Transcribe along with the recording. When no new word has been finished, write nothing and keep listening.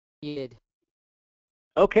Needed.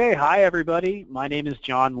 Okay, hi everybody. My name is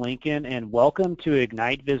John Lincoln and welcome to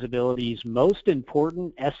Ignite Visibility's most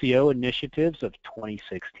important SEO initiatives of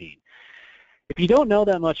 2016. If you don't know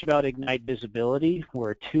that much about Ignite Visibility,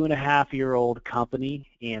 we're a 2.5-year-old company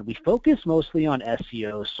and we focus mostly on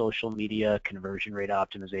SEO, social media, conversion rate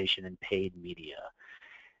optimization, and paid media.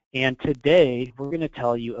 And today we're going to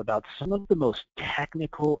tell you about some of the most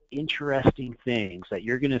technical, interesting things that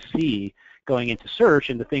you're going to see going into search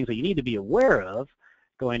and the things that you need to be aware of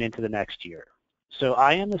going into the next year. So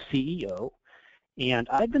I am the CEO, and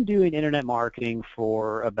I've been doing internet marketing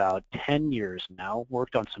for about 10 years now,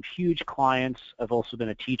 worked on some huge clients. I've also been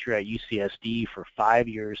a teacher at UCSD for 5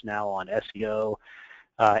 years now on SEO,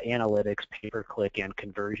 analytics, pay-per-click, and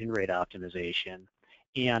conversion rate optimization.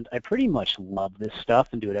 And I pretty much love this stuff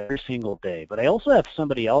and do it every single day. But I also have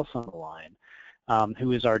somebody else on the line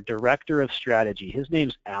who is our Director of Strategy. His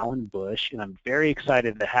name's Alan Bush, and I'm very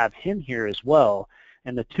excited to have him here as well.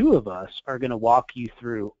 And the two of us are going to walk you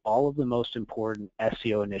through all of the most important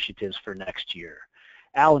SEO initiatives for next year.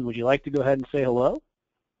 Alan, would you like to go ahead and say hello?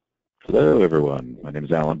 Hello, everyone. My name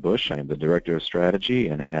is Alan Bush. I am the Director of Strategy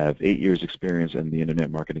and have 8 years experience in the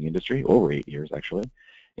internet marketing industry, over 8 years actually.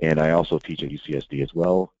 And I also teach at UCSD as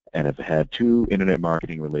well, and have had 2 internet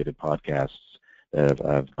marketing related podcasts that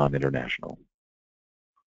have gone international.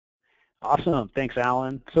 Awesome. Thanks,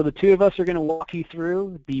 Alan. So the two of us are going to walk you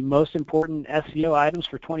through the most important SEO items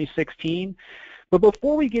for 2016. But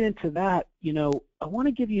before we get into that, I want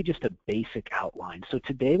to give you just a basic outline. So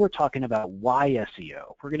today we're talking about why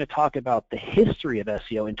SEO. We're going to talk about the history of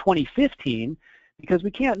SEO in 2015 because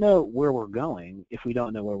we can't know where we're going if we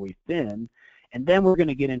don't know where we've been. And then we're going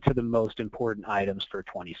to get into the most important items for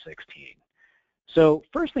 2016. So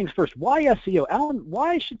first things first, why SEO? Alan,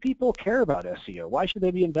 why should people care about SEO? Why should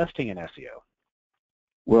they be investing in SEO?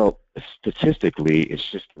 Well, statistically, it's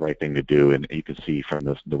just the right thing to do, and you can see from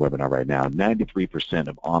the webinar right now, 93%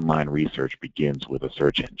 of online research begins with a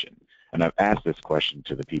search engine. And I've asked this question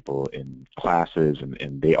to the people in classes,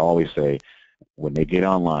 and they always say when they get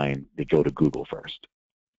online, they go to Google first.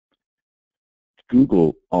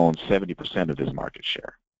 Google owns 70% of this market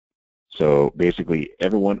share. So basically,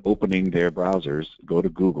 everyone opening their browsers go to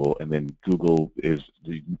Google, and then Google is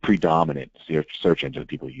the predominant search engine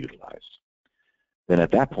people utilize. Then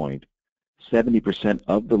at that point, 70%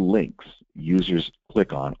 of the links users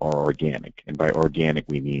click on are organic. And by organic,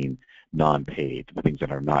 we mean non-paid, the things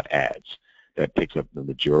that are not ads. That takes up the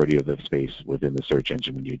majority of the space within the search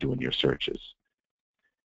engine when you're doing your searches.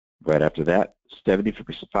 Right after that,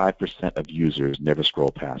 75% of users never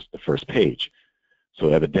scroll past the first page.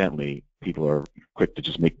 So evidently, people are quick to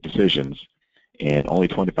just make decisions, and only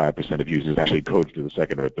 25% of users actually go to the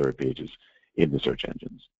second or third pages in the search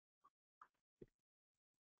engines.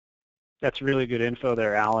 That's really good info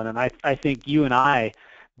there, Alan. And I think you and I,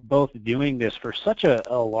 both doing this for such a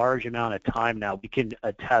large amount of time now, we can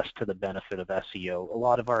attest to the benefit of SEO. A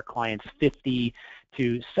lot of our clients, 50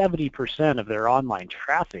 to 70% of their online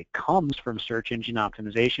traffic comes from search engine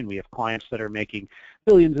optimization. We have clients that are making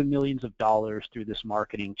billions and millions of dollars through this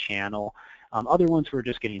marketing channel. Other ones who are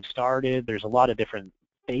just getting started. There's a lot of different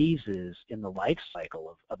phases in the life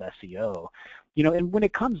cycle of SEO. And when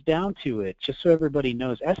it comes down to it, just so everybody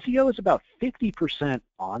knows, SEO is about 50%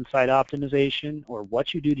 on-site optimization, or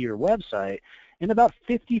what you do to your website, and about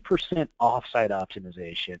 50% off-site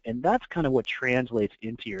optimization. And that's kind of what translates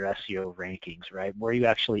into your SEO rankings, right? Where you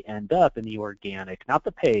actually end up in the organic, not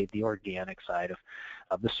the paid, the organic side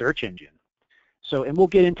of the search engine. So, and we'll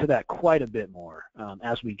get into that quite a bit more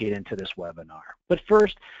as we get into this webinar. But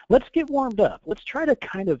first, let's get warmed up. Let's try to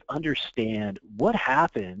kind of understand what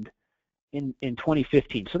happened in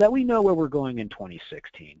 2015 so that we know where we're going in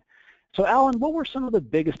 2016. So, Alan, what were some of the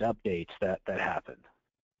biggest updates that happened?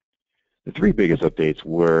 The 3 biggest updates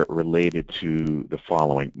were related to the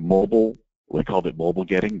following. Mobile, we called it mobile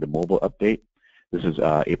getting, the mobile update. This is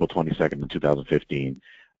April 22nd in 2015.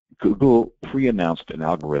 Google pre-announced an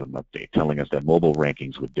algorithm update telling us that mobile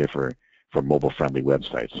rankings would differ from mobile-friendly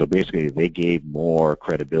websites. So basically, they gave more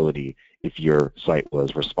credibility if your site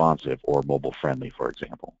was responsive or mobile-friendly, for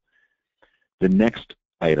example. The next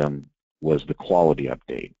item was the quality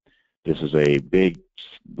update. This is a big,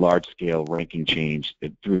 large-scale ranking change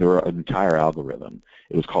through their entire algorithm.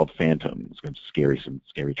 It was called Phantom. It's some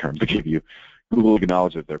scary terms to give you. Google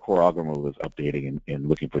acknowledged that their core algorithm was updating and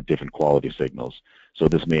looking for different quality signals. So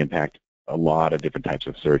this may impact a lot of different types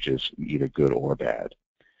of searches, either good or bad.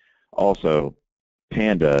 Also,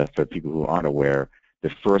 Panda, for people who aren't aware,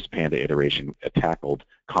 the first Panda iteration tackled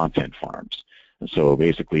content farms. And so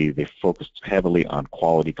basically, they focused heavily on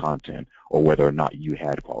quality content or whether or not you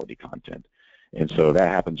had quality content. And so that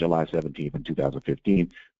happened July 17th in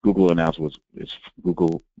 2015. Google announced Panda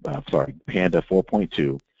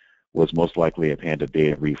 4.2 was most likely a Panda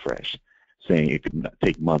beta refresh, saying it could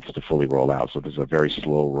take months to fully roll out. So this is a very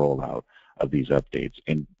slow rollout of these updates.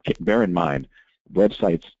 And bear in mind,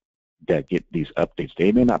 websites that get these updates,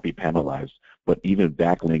 they may not be penalized, but even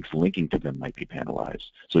backlinks linking to them might be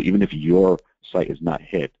penalized. So even if your site is not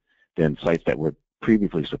hit, then sites that were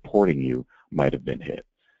previously supporting you might have been hit.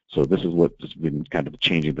 So this is what's been kind of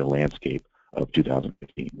changing the landscape of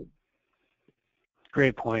 2015.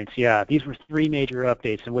 Great points. Yeah, these were 3 major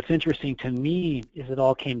updates, and what's interesting to me is it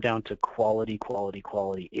all came down to quality, quality,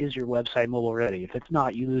 quality. Is your website mobile ready? If it's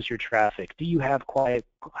not, you lose your traffic. Do you have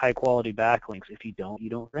high quality backlinks? If you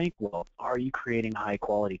don't rank well. Are you creating high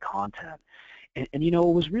quality content? And you know,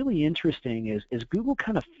 what was really interesting is Google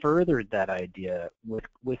kind of furthered that idea with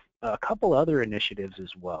a couple other initiatives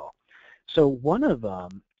as well. So one of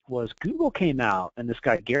them was Google came out, and this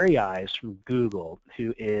guy Gary Ives from Google,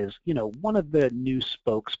 who is, you know, one of the new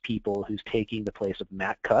spokespeople who's taking the place of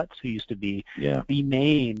Matt Cutts, who used to be the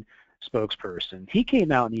main spokesperson. He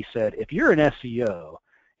came out and he said, if you're an SEO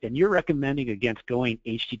and you're recommending against going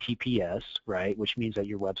HTTPS, right, which means that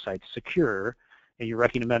your website's secure, and you're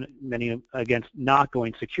recommending against not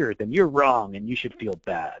going secure, then you're wrong and you should feel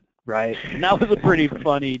bad. Right, and that was a pretty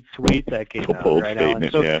funny tweet that came out, right,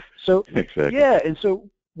 Alan? So exactly. Yeah, and so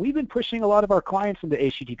we've been pushing a lot of our clients into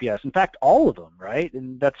HTTPS. In fact, all of them, right?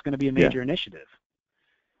 And that's going to be a major initiative.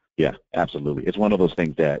 Yeah, absolutely. It's one of those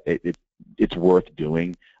things that it's worth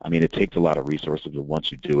doing. I mean, it takes a lot of resources, but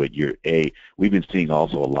once you do it, we've been seeing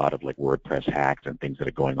also a lot of like WordPress hacks and things that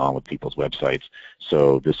are going on with people's websites.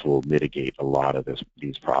 So this will mitigate a lot of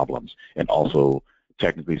these problems. And also,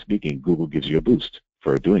 technically speaking, Google gives you a boost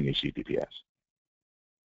for doing HTTPS.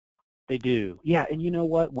 They do. Yeah, and you know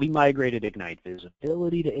what? We migrated Ignite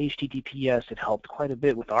Visibility to HTTPS. It helped quite a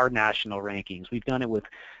bit with our national rankings. We've done it with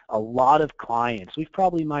a lot of clients. We've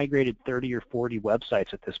probably migrated 30 or 40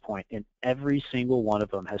 websites at this point, and every single one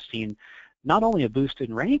of them has seen not only a boost in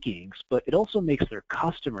rankings, but it also makes their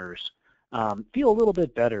customers feel a little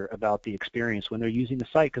bit better about the experience when they're using the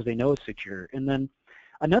site because they know it's secure. And then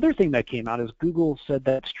another thing that came out is Google said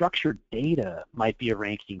that structured data might be a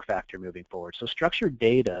ranking factor moving forward. So structured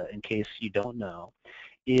data, in case you don't know,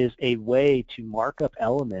 is a way to mark up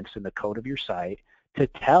elements in the code of your site to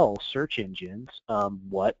tell search engines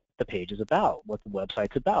what the page is about, what the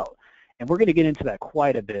website's about. And we're going to get into that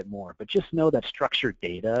quite a bit more, but just know that structured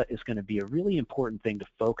data is going to be a really important thing to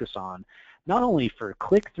focus on, not only for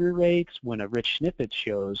click-through rates when a rich snippet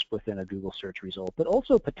shows within a Google search result, but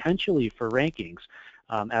also potentially for rankings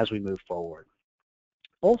as we move forward.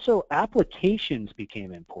 Also, applications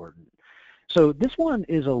became important. So this one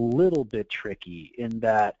is a little bit tricky in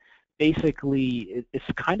that basically it's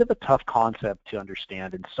kind of a tough concept to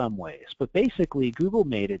understand in some ways, but basically Google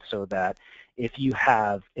made it so that if you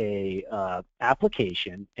have a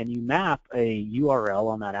application and you map a URL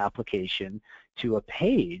on that application to a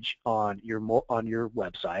page on your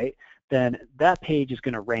website, then that page is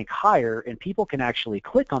going to rank higher and people can actually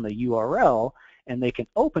click on the URL and they can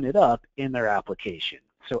open it up in their application.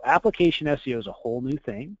 So application SEO is a whole new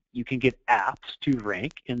thing. You can get apps to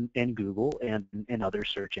rank in Google and in other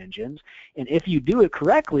search engines. And if you do it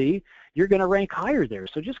correctly, you're going to rank higher there.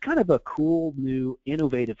 So just kind of a cool, new,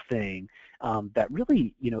 innovative thing that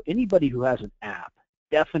really, you know, anybody who has an app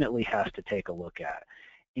definitely has to take a look at.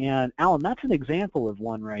 And Alan, that's an example of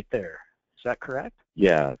one right there. Is that correct?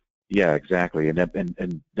 Yeah. Yeah, exactly,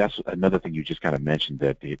 and that's another thing you just kind of mentioned,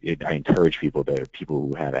 that I encourage people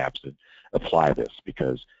who have apps to apply this,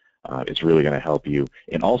 because it's really going to help you.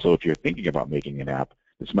 And also, if you're thinking about making an app,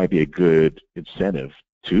 this might be a good incentive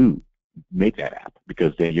to make that app,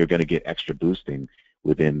 because then you're going to get extra boosting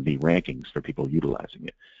within the rankings for people utilizing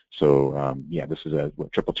it. So yeah, this is a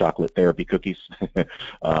triple chocolate therapy cookies,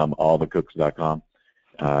 allthecooks.com.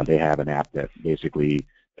 They have an app that basically.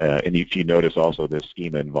 And if you notice also there's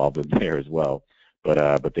schema involved in there as well,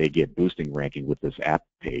 but they get boosting ranking with this app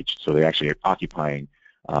page, so they actually are occupying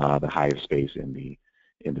the highest space in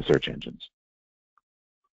the search engines.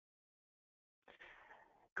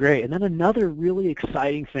 Great, and then another really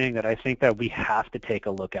exciting thing that I think that we have to take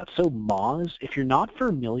a look at. So Moz, if you're not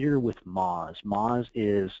familiar with Moz, Moz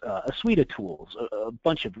is a suite of tools, a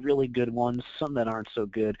bunch of really good ones, some that aren't so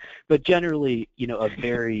good, but generally, you know, a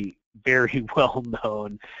very, very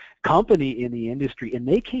well-known company in the industry, and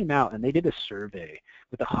they came out and they did a survey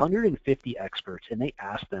with 150 experts, and they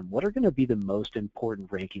asked them what are going to be the most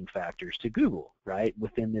important ranking factors to Google, right,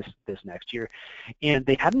 within this next year. And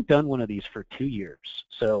they hadn't done one of these for 2 years.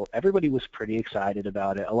 So everybody was pretty excited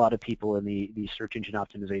about it. A lot of people in the search engine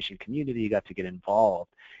optimization community got to get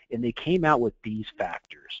involved, and they came out with these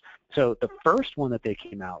factors. So the first one that they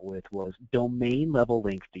came out with was domain level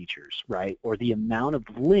link features, right? Or the amount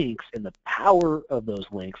of links and the power of those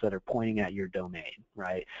links that are pointing at your domain,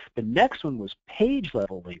 right? The next one was page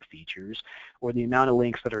level link features, or the amount of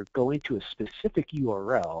links that are going to a specific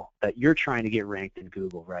URL that you're trying to get ranked in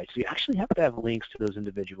Google, right? So you actually have to have links to those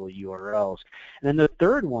individual URLs. And then the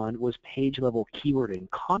third one was page level keyword and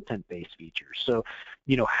content based features. So,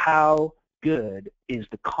 how good is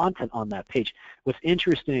the content on that page? What's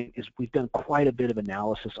interesting is we've done quite a bit of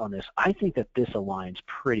analysis on this. I think that this aligns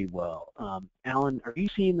pretty well. Alan, are you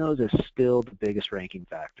seeing those as still the biggest ranking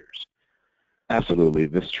factors? Absolutely.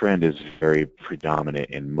 This trend is very predominant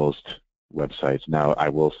in most websites. Now, I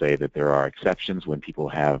will say that there are exceptions when people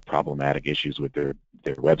have problematic issues with their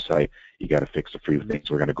website. You got to fix a few things.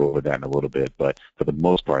 We're going to go over that in a little bit. But for the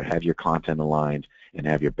most part, have your content aligned and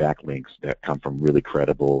have your backlinks that come from really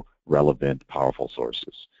credible, relevant, powerful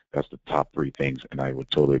sources. That's the top 3 things, and I would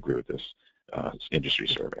totally agree with this industry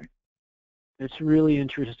survey. It's really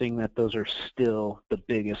interesting that those are still the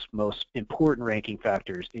biggest, most important ranking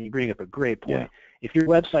factors, and you bring up a great point. Yeah. If your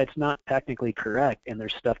website's not technically correct and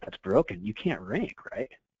there's stuff that's broken, you can't rank,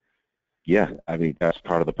 right? Yeah, I mean, that's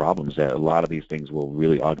part of the problem is that a lot of these things will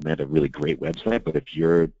really augment a really great website, but if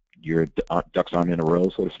your ducks aren't in a row,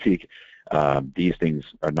 so to speak, these things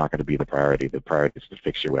are not going to be the priority. The priority is to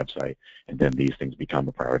fix your website, and then these things become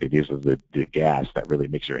a priority. These are the gas that really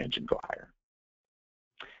makes your engine go higher.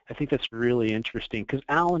 I think that's really interesting because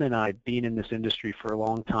Alan and I, being in this industry for a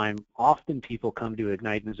long time, often people come to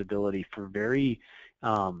Ignite Visibility for very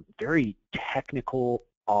technical,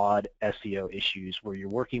 odd SEO issues where you're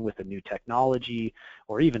working with a new technology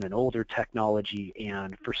or even an older technology,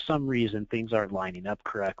 and for some reason things aren't lining up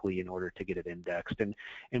correctly in order to get it indexed. And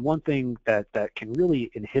one thing that can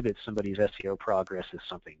really inhibit somebody's SEO progress is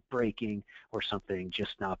something breaking or something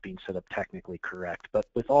just not being set up technically correct. But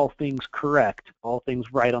with all things correct, all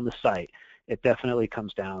things right on the site, it definitely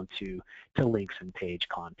comes down to links and page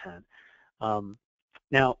content.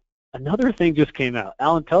 Now, another thing just came out.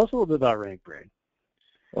 Alan, tell us a little bit about RankBrain.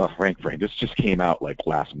 Well, RankBrain, this just came out like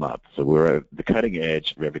last month, so we're at the cutting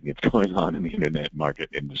edge of everything that's going on in the internet market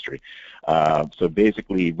industry. So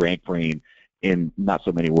basically, RankBrain, in not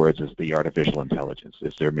so many words, is the artificial intelligence.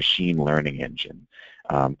 It's their machine learning engine.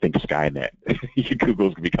 Think Skynet.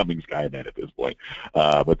 Google's becoming Skynet at this point.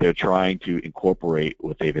 But they're trying to incorporate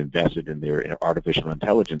what they've invested in their artificial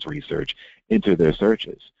intelligence research into their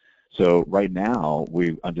searches. So right now,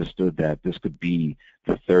 we've understood that this could be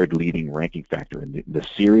the 3rd leading ranking factor in the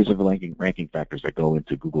series of ranking factors that go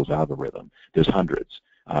into Google's algorithm. There's hundreds.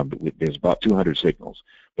 There's about 200 signals,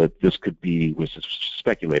 but this could be, which is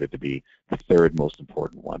speculated to be, the 3rd most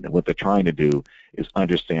important one. And what they're trying to do is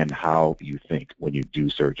understand how you think when you do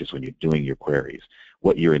searches, when you're doing your queries,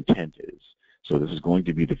 what your intent is. So this is going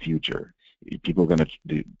to be the future. People are going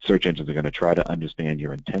to, search engines are going to try to understand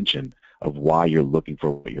your intention of why you're looking for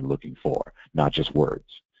what you're looking for, not just words.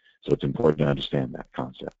 So it's important to understand that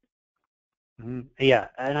concept. Yeah,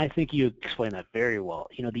 and I think you explained that very well.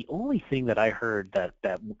 The only thing that I heard that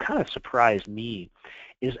kind of surprised me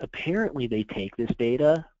is apparently they take this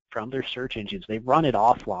data from their search engines, they run it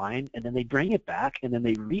offline, and then they bring it back, and then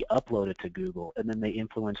they re-upload it to Google, and then they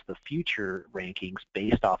influence the future rankings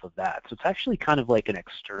based off of that. So it's actually kind of like an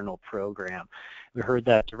external program. We heard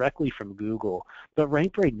that directly from Google. But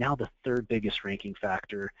RankBrain, now the 3rd biggest ranking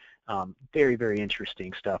factor. Very, very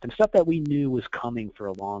interesting stuff, and stuff that we knew was coming for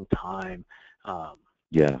a long time.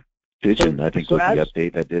 Yeah, Vision, I think, was the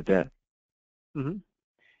update that did that. Mm-hmm.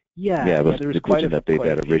 Yeah, it was there was the Vision update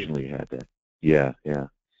that originally had that. Yeah.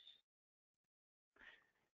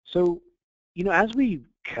 So, as we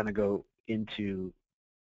kind of go into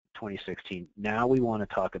 2016, now we want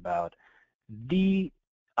to talk about the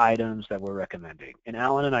items that we're recommending. And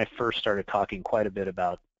Alan and I first started talking quite a bit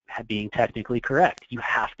about being technically correct. You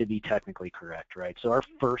have to be technically correct, right? So our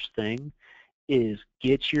first thing is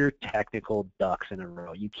get your technical ducks in a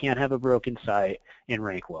row. You can't have a broken site and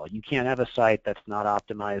rank well. You can't have a site that's not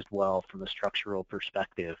optimized well from a structural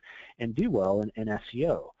perspective and do well in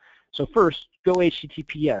SEO. So first, go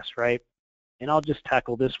HTTPS, right? And I'll just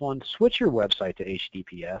tackle this one. Switch your website to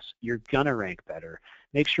HTTPS. You're going to rank better.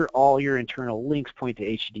 Make sure all your internal links point to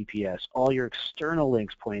HTTPS. All your external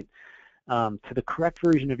links point to the correct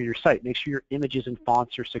version of your site. Make sure your images and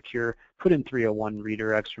fonts are secure. Put in 301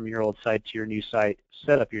 redirects from your old site to your new site.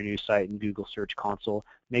 Set up your new site in Google Search Console.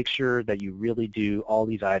 Make sure that you really do all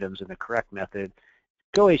these items in the correct method.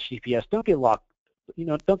 Go HTTPS. Don't get locked.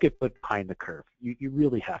 Don't get put behind the curve. You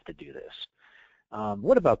really have to do this.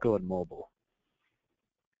 What about going mobile?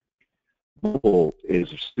 Mobile is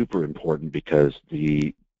super important because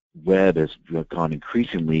the web has gone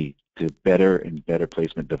increasingly to better and better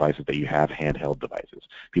placement devices that you have handheld devices.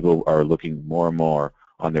 People are looking more and more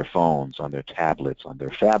on their phones, on their tablets, on their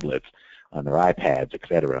phablets, on their iPads,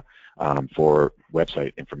 etc., for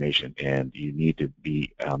website information, and you need to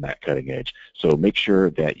be on that cutting edge. So make sure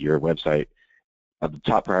that your website, the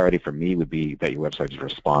top priority for me would be that your website is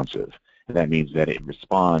responsive. And that means that it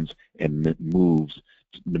responds and moves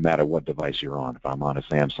no matter what device you're on. If I'm on a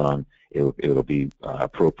Samsung, it'll be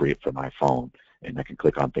appropriate for my phone, and I can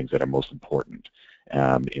click on things that are most important.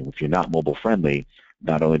 And if you're not mobile friendly,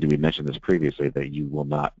 not only did we mention this previously, that you will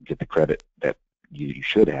not get the credit that you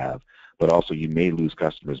should have, but also you may lose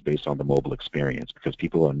customers based on the mobile experience because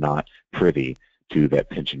people are not privy to that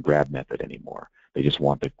pinch and grab method anymore. They just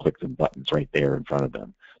want to click the buttons right there in front of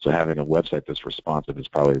them. So having a website that's responsive is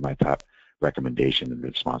probably my top recommendation in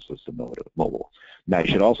response to mobile. Now you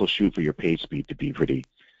should also shoot for your page speed to be pretty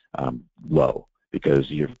low, because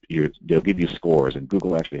they'll give you scores, and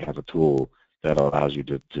Google actually has a tool that allows you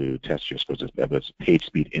to test your scores. It's Page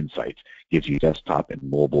Speed Insights. Gives you desktop and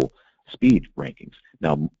mobile speed rankings.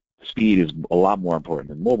 Now speed is a lot more important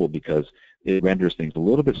than mobile because it renders things a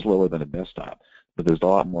little bit slower than a desktop, but there's a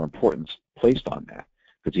lot more importance placed on that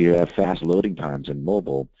because you have fast loading times in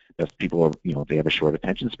mobile. That people are, they have a short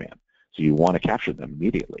attention span, so you want to capture them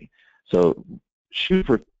immediately. So shoot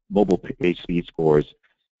for mobile page speed scores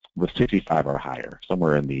with 65 or higher,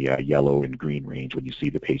 somewhere in the yellow and green range when you see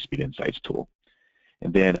the Page Speed Insights tool.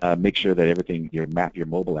 And then make sure that everything, map your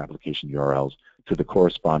mobile application URLs to the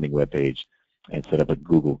corresponding web page and set up a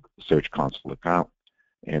Google Search Console account.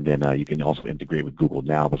 And then you can also integrate with Google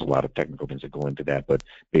Now. There's a lot of technical things that go into that, but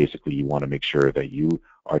basically you want to make sure that you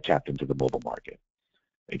are tapped into the mobile market.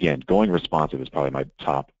 Again, going responsive is probably my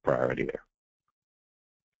top priority there.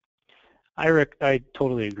 I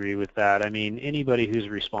totally agree with that. I mean, anybody who's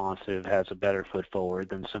responsive has a better foot forward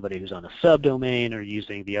than somebody who's on a subdomain or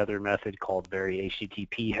using the other method called very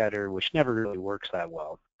HTTP header, which never really works that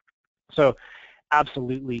well. So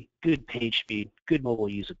absolutely good page speed, good mobile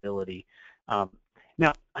usability.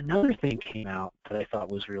 Now, another thing came out that I thought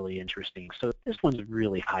was really interesting. So this one's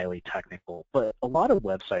really highly technical, but a lot of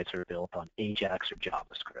websites are built on Ajax or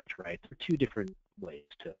JavaScript, right? There are two different ways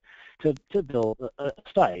to build a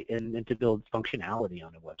site and to build functionality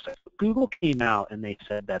on a website. But Google came out and they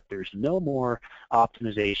said that there's no more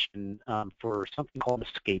optimization for something called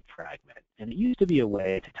escape fragment. And it used to be a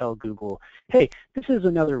way to tell Google, hey, this is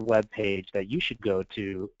another web page that you should go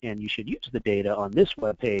to, and you should use the data on this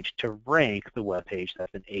web page to rank the web page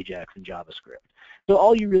that's in Ajax and JavaScript. So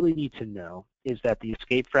all you really need to know is that the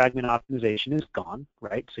escape fragment optimization is gone,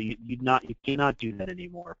 right? So you cannot do that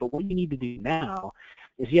anymore. But what you need to do now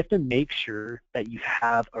is you have to make sure that you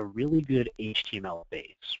have a really good HTML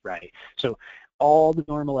base, right? So all the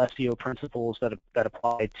normal SEO principles that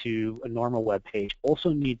apply to a normal web page also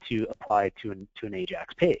need to apply to an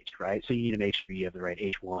Ajax page, right? So you need to make sure you have the right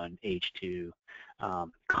H1, H2,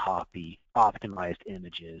 copy, optimized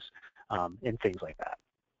images, and things like that.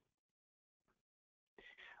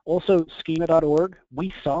 Also, schema.org,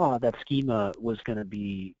 we saw that schema was going to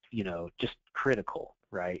be, just critical,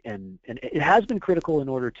 right? And it has been critical in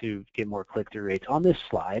order to get more click-through rates. On this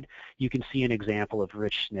slide, you can see an example of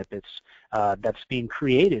rich snippets that's being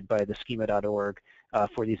created by the schema.org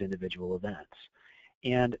for these individual events.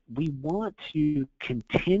 And we want to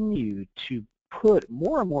continue to put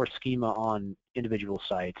more and more schema on individual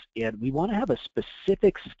sites, and we want to have a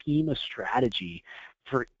specific schema strategy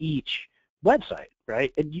for each website,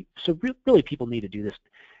 right? And so really people need to do this.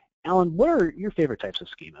 Alan, what are your favorite types of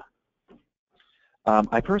schema?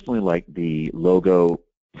 I personally like the logo,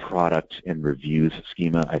 product, and reviews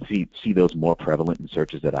schema. I see those more prevalent in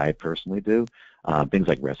searches that I personally do. Things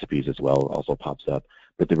like recipes as well also pops up.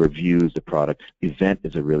 But the reviews, the product, event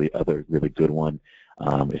is a really good one,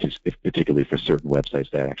 particularly for certain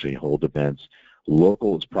websites that actually hold events.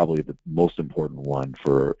 Local is probably the most important one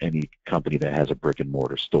for any company that has a brick and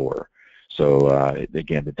mortar store. So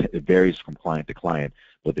again, it varies from client to client,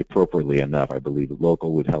 but appropriately enough, I believe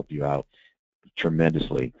local would help you out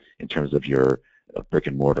tremendously in terms of your brick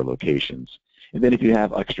and mortar locations. And then if you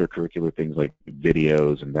have extracurricular things like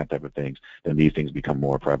videos and that type of things, then these things become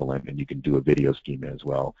more prevalent, and you can do a video schema as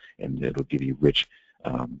well, and it'll give you rich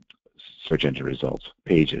search engine results,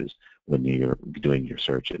 pages, when you're doing your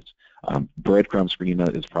searches. Breadcrumb schema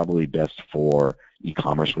is probably best for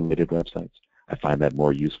e-commerce related websites. I find that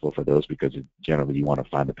more useful for those because generally you want to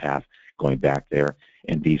find the path going back there,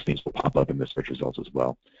 and these things will pop up in the search results as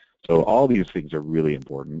well. So all these things are really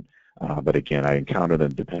important, but again, I encounter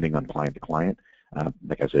them depending on client to client.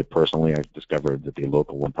 Like I said, personally, I've discovered that the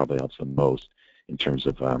local one probably helps the most in terms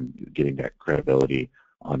of getting that credibility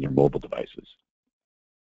on your mobile devices.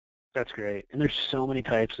 That's great. And there's so many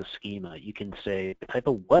types of schema. You can say the type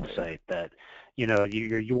of website that, you know,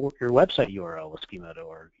 your website URL with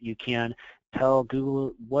schema.org. You can tell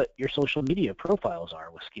Google what your social media profiles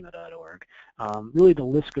are with schema.org. Really, the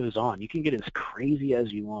list goes on. You can get as crazy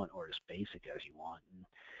as you want or as basic as you want.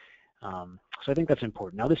 So I think that's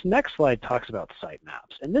important. Now, this next slide talks about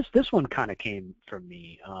sitemaps, and this one kind of came from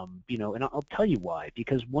me, you know, and I'll tell you why.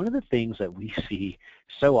 Because one of the things that we see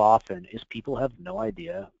so often is people have no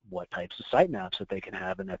idea what types of sitemaps that they can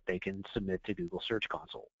have and that they can submit to Google Search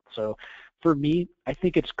Console. So for me, I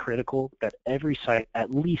think it's critical that every site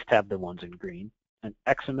at least have the ones in green: an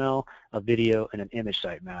XML, a video, and an image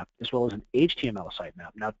sitemap, as well as an HTML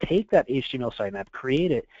sitemap. Now take that HTML sitemap,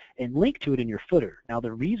 create it, and link to it in your footer. Now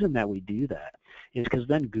the reason that we do that is because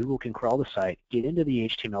then Google can crawl the site, get into the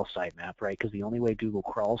HTML sitemap, right? Because the only way Google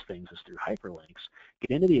crawls things is through hyperlinks.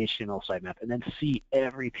 Get into the HTML sitemap and then see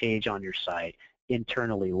every page on your site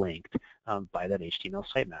internally linked by that HTML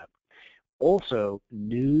sitemap. Also,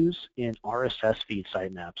 news and RSS feed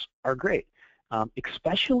sitemaps are great.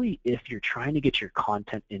 Especially if you're trying to get your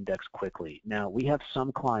content indexed quickly. Now, we have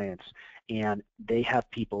some clients, and they have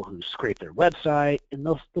people who scrape their website, and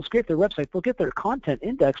they'll scrape their website. They'll get their content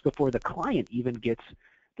indexed before the client even gets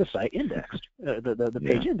the site indexed, the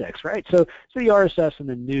page indexed, right? So the RSS and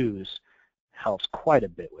the news helps quite a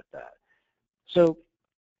bit with that. So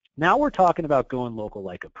now we're talking about going local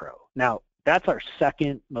like a pro. Now, that's our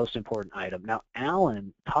second most important item. Now,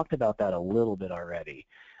 Alan talked about that a little bit already.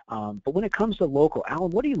 But when it comes to local,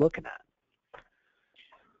 Alan, what are you looking at?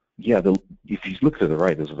 Yeah, if you look to the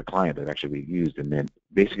right, this is the client that actually we used, and then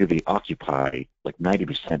basically they occupy like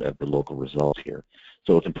 90% of the local results here.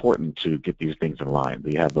 So it's important to get these things in line.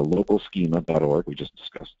 We have the local schema.org, we just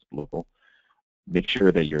discussed local. Make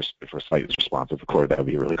sure that your site is responsive. Of course, that would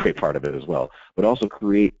be a really great part of it as well. But also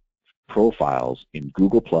create profiles in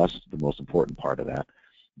Google+, the most important part of that,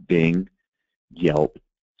 Bing, Yelp,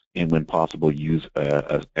 and when possible, use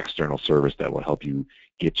an external service that will help you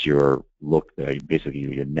get your basically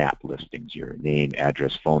your NAP listings, your name,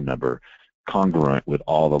 address, phone number, congruent with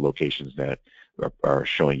all the locations that are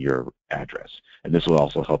showing your address. And this will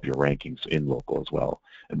also help your rankings in local as well.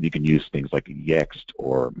 And you can use things like Yext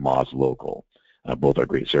or Moz Local. Both are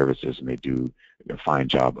great services, and they do a fine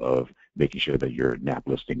job of making sure that your NAP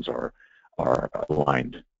listings are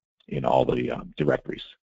aligned in all the directories.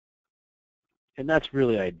 And that's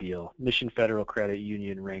really ideal. Mission Federal Credit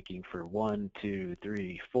Union ranking for 1, 2,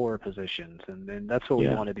 3, 4 positions, and then that's what we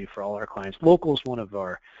want to do for all our clients. Local is one of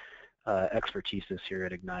our expertises here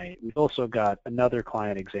at Ignite. We've also got another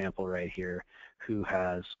client example right here who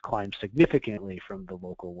has climbed significantly from the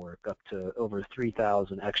local work, up to over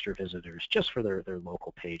 3,000 extra visitors just for their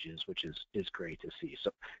local pages, which is great to see.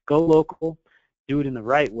 So go local, do it in the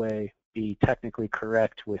right way, be technically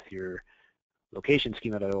correct with your location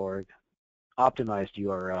schema.org, optimized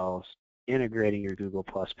URLs, integrating your Google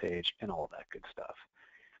Plus page, and all that good stuff.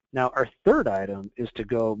 Now, our third item is to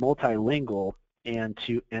go multilingual and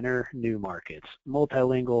to enter new markets.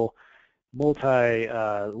 Multilingual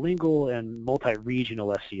and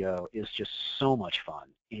multi-regional SEO is just so much fun,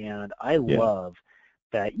 and I love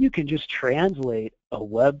that you can just translate a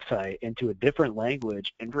website into a different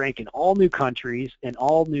language and rank in all new countries and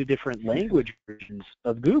all new different language versions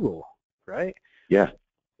of Google, right? Yeah.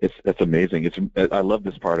 That's amazing. I love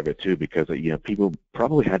this part of it too, because people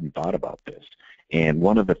probably hadn't thought about this. And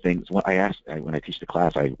one of the things when I teach the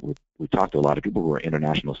class, we talk to a lot of people who are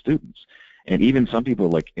international students, and even some people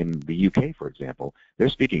like in the UK, for example, they're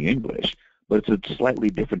speaking English, but it's a slightly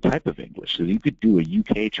different type of English. So you could do a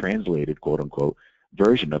UK translated, quote unquote,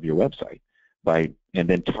 version of your website and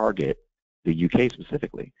then target the UK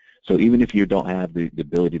specifically. So even if you don't have the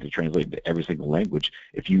ability to translate into every single language,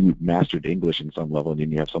 if you mastered English in some level and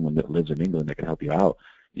then you have someone that lives in England that can help you out,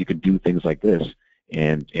 you can do things like this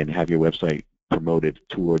and have your website promoted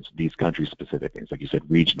towards these country-specific things, like you said,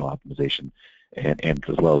 regional optimization, and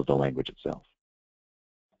as well as the language itself.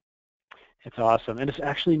 It's awesome, and it's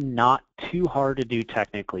actually not too hard to do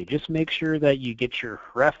technically. Just make sure that you get your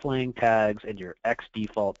hreflang tags and your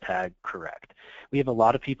xdefault tag correct. We have a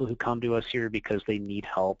lot of people who come to us here because they need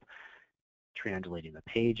help translating the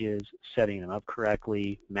pages, setting them up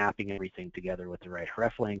correctly, mapping everything together with the right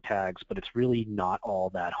hreflang tags, but it's really not all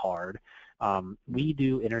that hard. We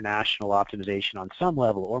do international optimization on some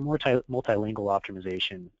level or multilingual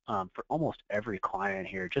optimization for almost every client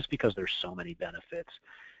here just because there's so many benefits.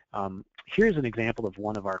 Here's an example of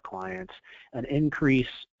one of our clients, an increase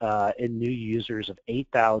in new users of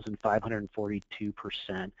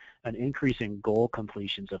 8,542%, an increase in goal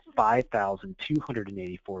completions of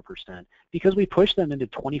 5,284% because we push them into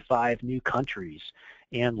 25 new countries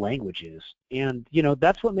and languages. And, you know,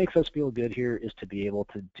 that's what makes us feel good here is to be able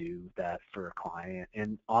to do that for a client.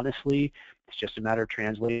 And honestly, it's just a matter of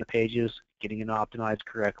translating the pages, getting them optimized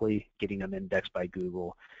correctly, getting them indexed by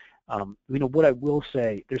Google. You know, what I will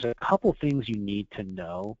say, there's a couple things you need to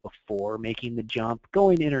know before making the jump.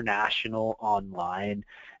 Going international online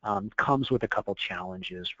comes with a couple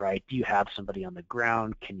challenges, right? Do you have somebody on the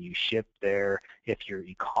ground? Can you ship there if you're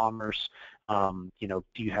e-commerce? You know,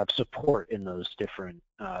 do you have support in those different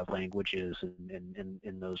languages and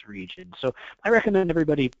in those regions? So I recommend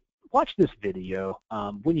everybody watch this video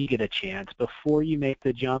when you get a chance before you make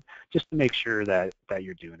the jump, just to make sure that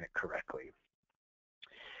you're doing it correctly.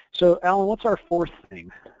 So, Alan, what's our fourth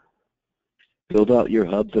thing? Build out your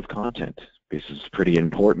hubs of content. This is pretty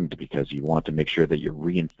important because you want to make sure that you're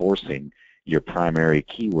reinforcing your primary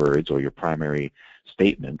keywords or your primary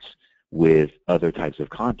statements with other types of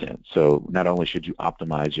content. So not only should you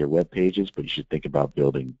optimize your web pages, but you should think about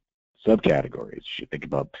building subcategories. You should think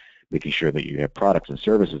about making sure that you have products and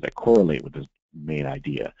services that correlate with the main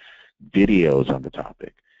idea. Videos on the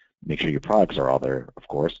topic. Make sure your products are all there, of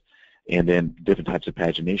course. And then different types of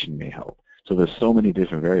pagination may help. So there's so many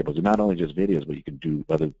different variables, and not only just videos, but you can do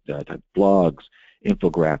other type of blogs,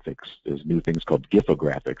 infographics. There's new things called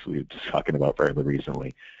gifographics we were just talking about fairly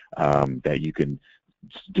recently that you can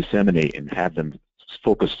disseminate and have them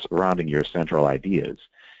focus surrounding your central ideas.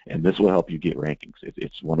 And this will help you get rankings.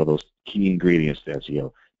 It's one of those key ingredients to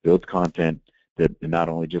SEO. Build content that not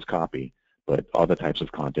only just copy, but other types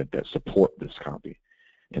of content that support this copy.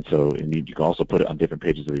 And so you can also put it on different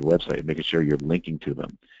pages of your website, making sure you're linking to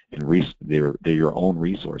them. And they're your own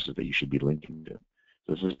resources that you should be linking to.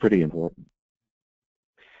 So this is pretty important.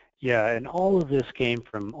 Yeah, and all of this came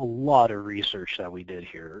from a lot of research that we did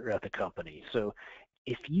here at the company. So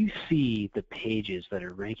if you see the pages that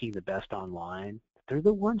are ranking the best online, they're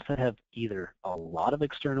the ones that have either a lot of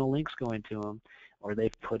external links going to them, or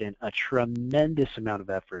they've put in a tremendous amount of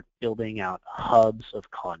effort building out hubs of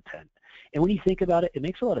content. And when you think about it, it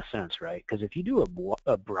makes a lot of sense, right? Because if you do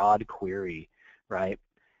a broad query, right,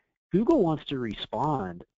 Google wants to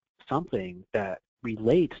respond something that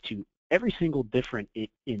relates to every single different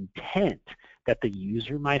intent that the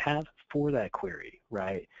user might have for that query,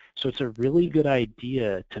 right? So it's a really good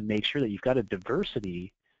idea to make sure that you've got a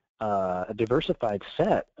diversified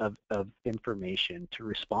set of information to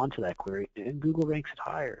respond to that query, and Google ranks it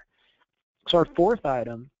higher. So our fourth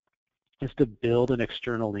item is to build an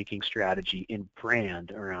external linking strategy and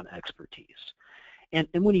brand around expertise. And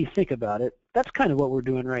when you think about it, that's kind of what we're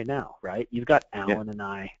doing right now, right? You've got Alan and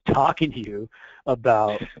I talking to you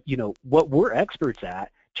about, you know, what we're experts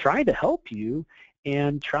at, trying to help you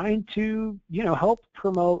and trying to, you know, help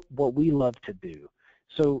promote what we love to do.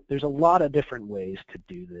 So there's a lot of different ways to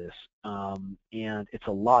do this, and it's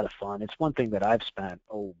a lot of fun. It's one thing that I've spent,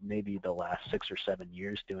 maybe the last 6 or 7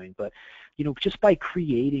 years doing, but, you know, just by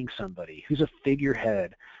creating somebody who's a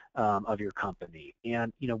figurehead of your company.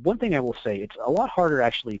 And, you know, one thing I will say, it's a lot harder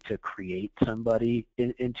actually to create somebody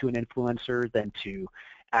into an influencer than to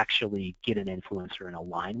actually get an influencer and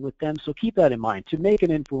align with them. So keep that in mind. To make an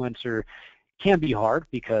influencer can be hard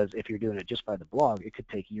because if you're doing it just by the blog, it could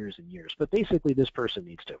take years and years. But basically, this person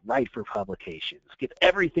needs to write for publications, give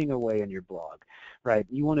everything away in your blog, right?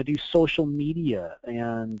 You want to do social media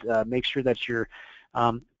and make sure that you're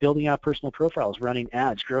building out personal profiles, running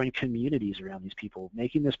ads, growing communities around these people,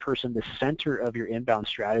 making this person the center of your inbound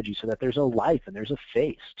strategy so that there's a life and there's a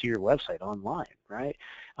face to your website online, right?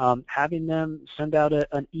 Having them send out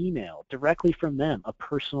an email directly from them, a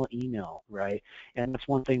personal email, right? And that's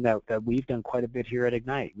one thing that we've done quite a bit here at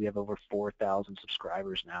Ignite. We have over 4,000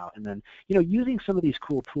 subscribers now. And then, you know, using some of these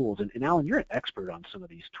cool tools, and Alan, you're an expert on some of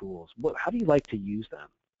these tools. How do you like to use them?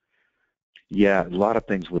 Yeah, a lot of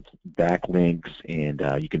things with backlinks, and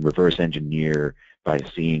you can reverse engineer by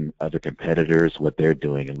seeing other competitors, what they're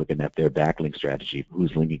doing, and looking at their backlink strategy,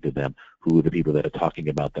 who's linking to them, who are the people that are talking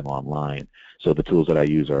about them online. So the tools that I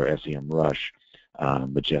use are SEMrush,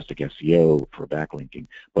 Majestic SEO for backlinking.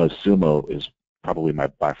 BuzzSumo is probably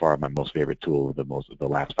by far my most favorite tool of the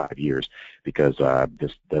last 5 years because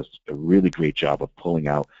this does a really great job of pulling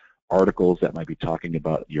out articles that might be talking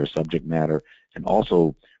about your subject matter, and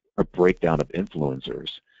also a breakdown of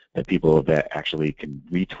influencers that people that actually can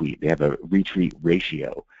retweet. They have a retweet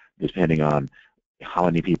ratio depending on how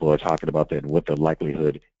many people are talking about that and what the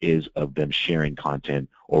likelihood is of them sharing content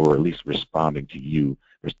or at least responding to you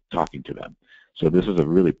or talking to them. So this is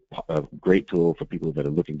a great tool for people that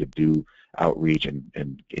are looking to do outreach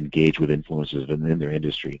and engage with influencers within their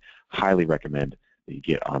industry. Highly recommend that you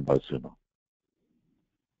get on BuzzSumo.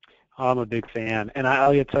 I'm a big fan, and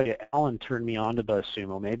I'll tell you, Alan turned me on to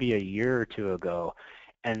BuzzSumo maybe a year or two ago,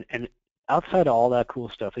 and outside of all that cool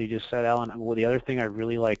stuff that you just said, Alan, well, the other thing I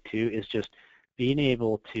really like too is just being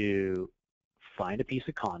able to find a piece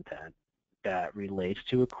of content that relates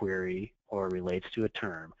to a query or relates to a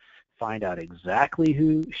term, find out exactly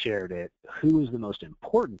who shared it, who is the most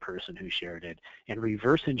important person who shared it, and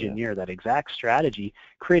reverse engineer that exact strategy,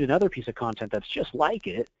 create another piece of content that's just like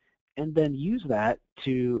it, and then use that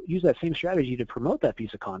same strategy to promote that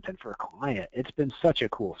piece of content for a client. It's been such a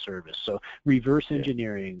cool service. So reverse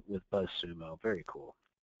engineering with BuzzSumo, very cool.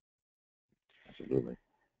 Absolutely.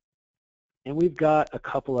 And we've got a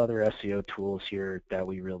couple other SEO tools here that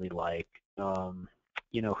we really like.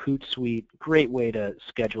 Hootsuite, great way to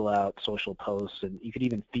schedule out social posts, and you could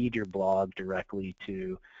even feed your blog directly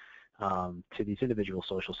to these individual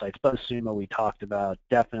social sites. BuzzSumo we talked about,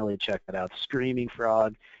 definitely check that out. Screaming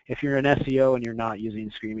Frog, if you're an SEO and you're not using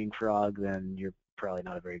Screaming Frog, then you're probably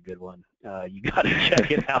not a very good one. You got to check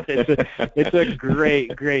it out. It's a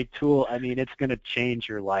great tool. I mean, it's going to change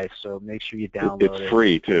your life, so make sure you download it. It's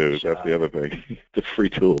free too. That's the other thing. It's a free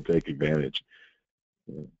tool. Take advantage.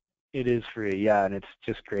 Yeah. It is free, yeah, and it's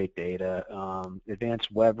just great data. Advanced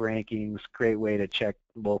web rankings, great way to check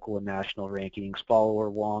local and national rankings. Follower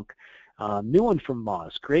Wonk, new one from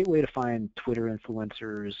Moz, great way to find Twitter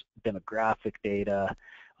influencers, demographic data.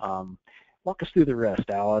 Walk us through the rest,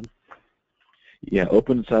 Alan. Yeah,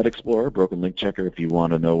 Open Site Explorer, Broken Link Checker, if you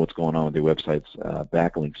want to know what's going on with your website's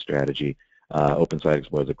backlink strategy. Open Site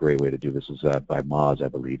Explorer is a great way to do this. This is by Moz, I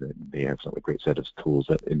believe, and they have a great set of tools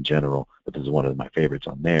in general, but this is one of my favorites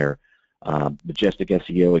on there. Majestic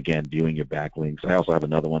SEO, again, viewing your backlinks. I also have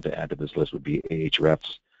another one to add to this list would be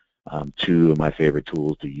Ahrefs. Two of my favorite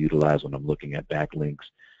tools to utilize when I'm looking at backlinks.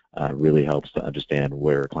 Really helps to understand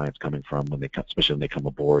where a client's coming from when they come, especially when they come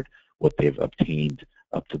aboard, what they've obtained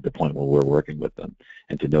up to the point where we're working with them,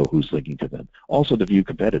 and to know who's linking to them. Also to view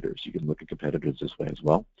competitors. You can look at competitors this way as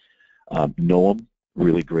well. Noam,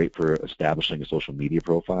 really great for establishing social media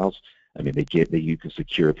profiles. I mean, you can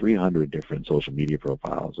secure 300 different social media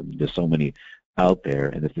profiles. I mean, there's so many out there,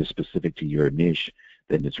 and if they're specific to your niche,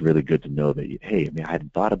 then it's really good to know that, hey, I mean, I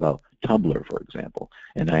hadn't thought about Tumblr, for example,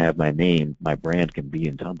 and I have my name, my brand can be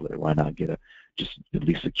in Tumblr. Why not just at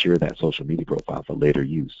least secure that social media profile for later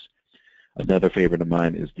use? Another favorite of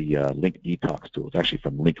mine is the Link Detox tool. It's actually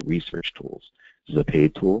from Link Research Tools. This is a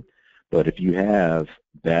paid tool. But if you have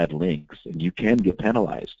bad links, and you can get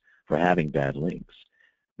penalized for having bad links,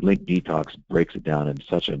 Link Detox breaks it down in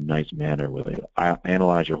such a nice manner where they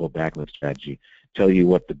analyze your whole backlink strategy, tell you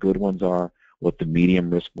what the good ones are, what the medium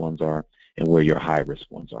risk ones are, and where your high risk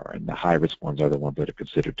ones are. And the high risk ones are the ones that are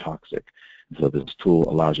considered toxic. And so this tool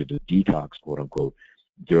allows you to detox, quote unquote,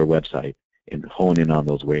 your website and hone in on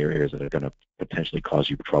those areas that are going to potentially cause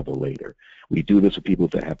you trouble later. We do this with people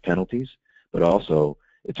that have penalties, but also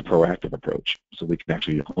it's a proactive approach. So we can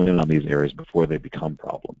actually hone in on these areas before they become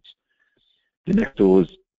problems. The next tool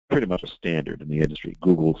is pretty much a standard in the industry.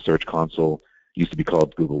 Google Search Console used to be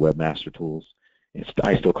called Google Webmaster Tools.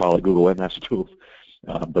 I still call it Google Webmaster Tools,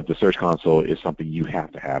 but the Search Console is something you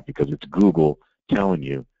have to have because it's Google telling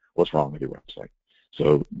you what's wrong with your website.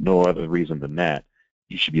 So no other reason than that,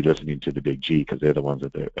 you should be listening to the big G because they're the ones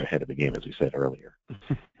that are ahead of the game, as we said earlier.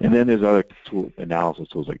 And then there's other analysis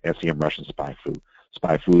tools like SEMrush and SpyFu.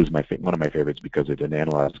 SpyFu is one of my favorites because it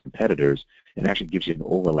analyzes competitors and actually gives you an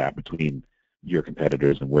overlap between your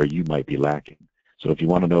competitors and where you might be lacking. So if you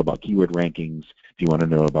want to know about keyword rankings, if you want to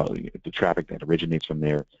know about the traffic that originates from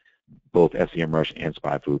there, both SEMrush and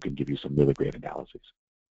SpyFu can give you some really great analyses.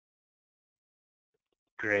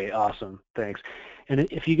 Great, awesome, thanks. And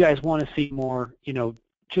if you guys want to see more,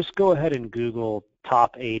 just go ahead and Google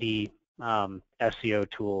top 80 SEO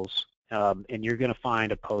tools, and you're going to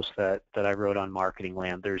find a post that I wrote on Marketing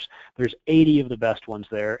Land. There's 80 of the best ones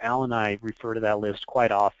there. Al and I refer to that list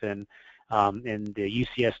quite often in the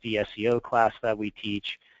UCSD SEO class that we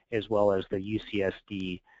teach, as well as the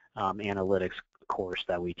UCSD analytics course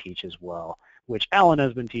that we teach as well, which Alan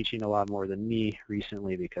has been teaching a lot more than me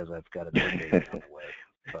recently because I've got a big baby on the way.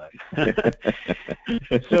 But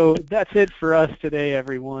so that's it for us today,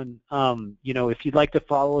 everyone. If you'd like to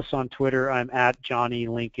follow us on Twitter, I'm at Johnny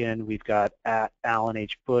Lincoln. We've got at Alan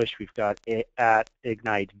H. Bush. We've got at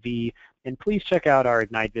Ignite V. And please check out our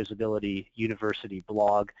Ignite Visibility University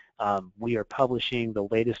blog. We are publishing the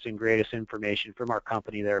latest and greatest information from our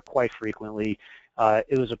company there quite frequently.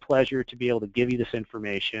 It was a pleasure to be able to give you this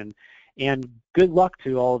information. And good luck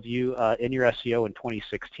to all of you in your SEO in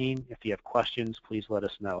 2016. If you have questions, please let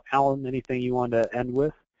us know. Alan, anything you want to end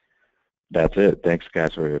with? That's it. Thanks,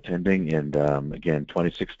 guys, for attending. And again,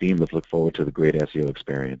 2016, let's look forward to the great SEO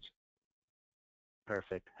experience.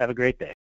 Perfect. Have a great day.